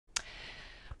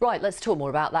Right, let's talk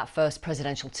more about that first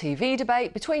presidential TV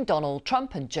debate between Donald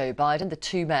Trump and Joe Biden, the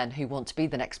two men who want to be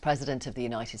the next president of the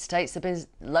United States. There have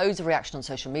been loads of reaction on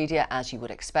social media, as you would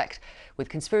expect, with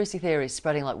conspiracy theories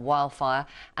spreading like wildfire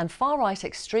and far-right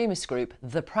extremist group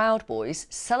The Proud Boys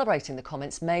celebrating the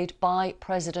comments made by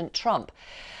President Trump.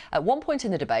 At one point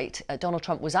in the debate, Donald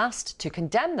Trump was asked to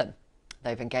condemn them.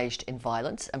 They've engaged in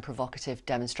violence and provocative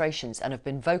demonstrations and have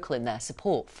been vocal in their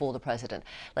support for the president.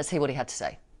 Let's hear what he had to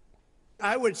say.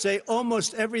 I would say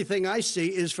almost everything I see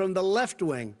is from the left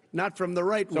wing, not from the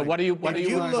right wing. So what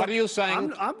are you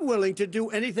saying? I'm willing to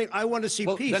do anything. I want to see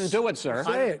peace. Then do it, sir.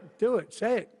 Say it. Do it.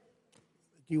 Say it.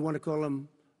 Do you want to call him?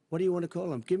 What do you want to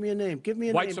call him? Give me a name. Give me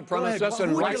a white name. Supremacists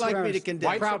and who would you like me to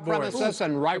condemn? White supremacists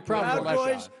and right Proud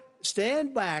Boys.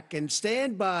 Stand back and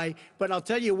stand by. But I'll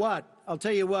tell you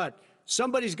what.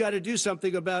 Somebody's got to do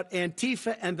something about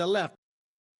Antifa and the left.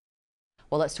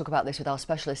 Well, let's talk about this with our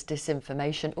specialist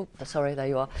disinformation. Oh, sorry, there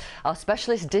you are. Our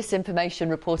specialist disinformation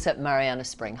reporter, Marianna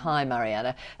Spring. Hi,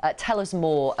 Marianna. Tell us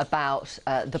more about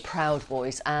the Proud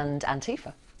Boys and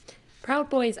Antifa.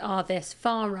 Proud Boys are this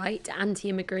far-right,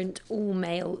 anti-immigrant,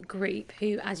 all-male group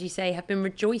who, as you say, have been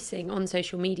rejoicing on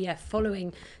social media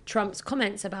following Trump's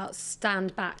comments about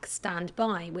stand back, stand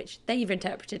by, which they've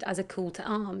interpreted as a call to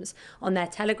arms. On their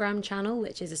Telegram channel,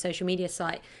 which is a social media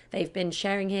site, they've been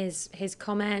sharing his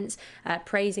comments,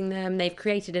 praising them. They've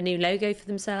created a new logo for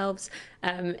themselves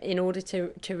in order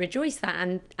to rejoice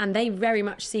that. And they very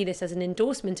much see this as an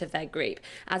endorsement of their group,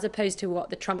 as opposed to what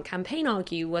the Trump campaign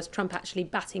argue was Trump actually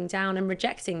batting down and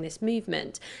rejecting this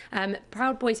movement.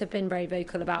 Proud Boys have been very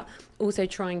vocal about also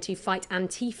trying to fight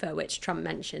Antifa, which Trump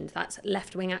mentioned. That's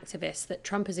left-wing activists that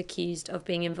Trump has accused of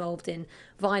being involved in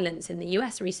violence in the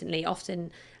US recently,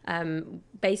 often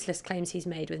baseless claims he's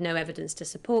made with no evidence to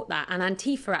support that. And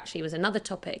Antifa actually was another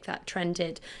topic that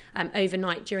trended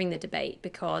overnight during the debate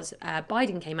because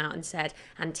Biden came out and said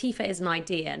Antifa is an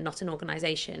idea, not an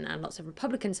organisation, and lots of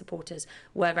Republican supporters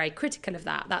were very critical of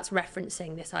that. That's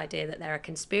referencing this idea that there are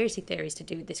conspiracy theories to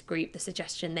do with this group, the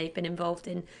suggestion they've been involved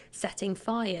in setting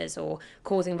fires or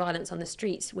causing violence on the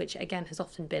streets, which again has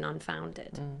often been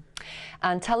unfounded.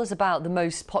 And tell us about the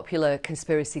most popular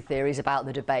conspiracy theories about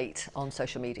the debate on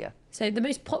social media. So the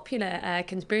most popular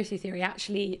conspiracy theory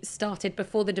actually started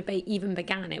before the debate even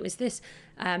began. It was this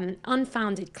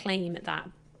unfounded claim that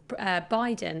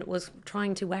Biden was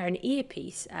trying to wear an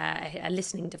earpiece, a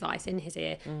listening device in his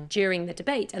ear during the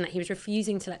debate, and that he was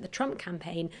refusing to let the Trump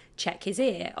campaign check his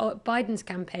ear. Biden's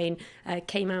campaign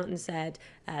came out and said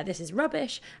this is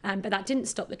rubbish, but that didn't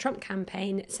stop the Trump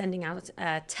campaign sending out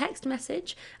a text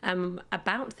message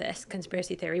about this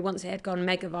conspiracy theory once it had gone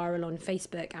mega viral on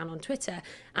Facebook and on Twitter,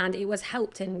 and it was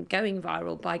helped in going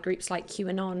viral by groups like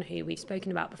QAnon, who we've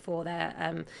spoken about before.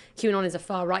 QAnon is a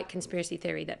far-right conspiracy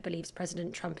theory that believes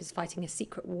President Trump is fighting a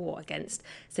secret war against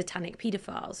satanic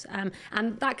paedophiles,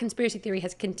 and that conspiracy theory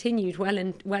has continued well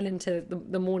into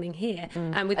the morning here,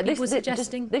 with people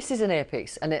suggesting this is an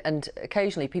earpiece, and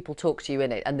occasionally people talk to you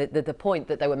in it, and the point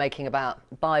that they were making about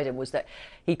Biden was that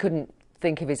he couldn't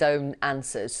think of his own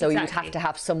answers, so he would have to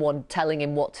have someone telling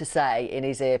him what to say in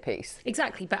his earpiece.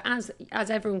 Exactly, but as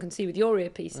everyone can see with your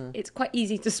earpiece, it's quite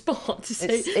easy to spot. So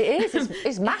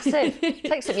it's massive. It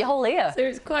takes up your whole ear. So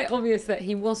it's quite obvious that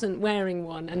he wasn't wearing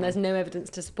one, and there's no evidence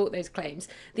to support those claims.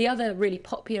 The other really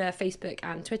popular Facebook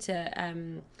and Twitter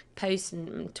posts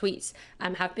and tweets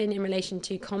have been in relation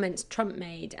to comments Trump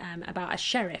made about a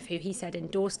sheriff who he said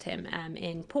endorsed him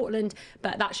in Portland,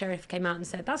 but that sheriff came out and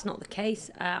said that's not the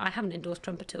case. I haven't endorsed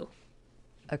Trump at all.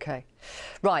 Okay,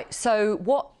 right. So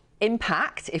what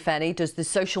impact, if any, does the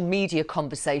social media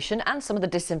conversation and some of the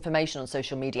disinformation on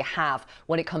social media have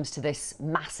when it comes to this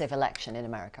massive election in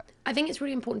America? I think it's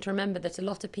really important to remember that a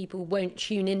lot of people won't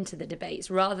tune into the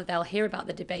debates. Rather, they'll hear about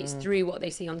the debates through what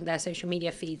they see on their social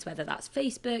media feeds, whether that's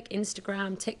Facebook,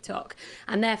 Instagram, TikTok.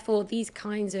 And therefore, these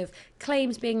kinds of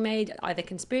claims being made, either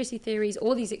conspiracy theories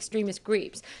or these extremist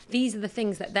groups, these are the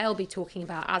things that they'll be talking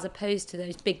about as opposed to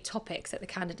those big topics that the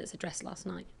candidates addressed last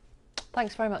night.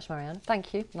 Thanks very much, Marianne.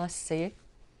 Thank you. Nice to see you.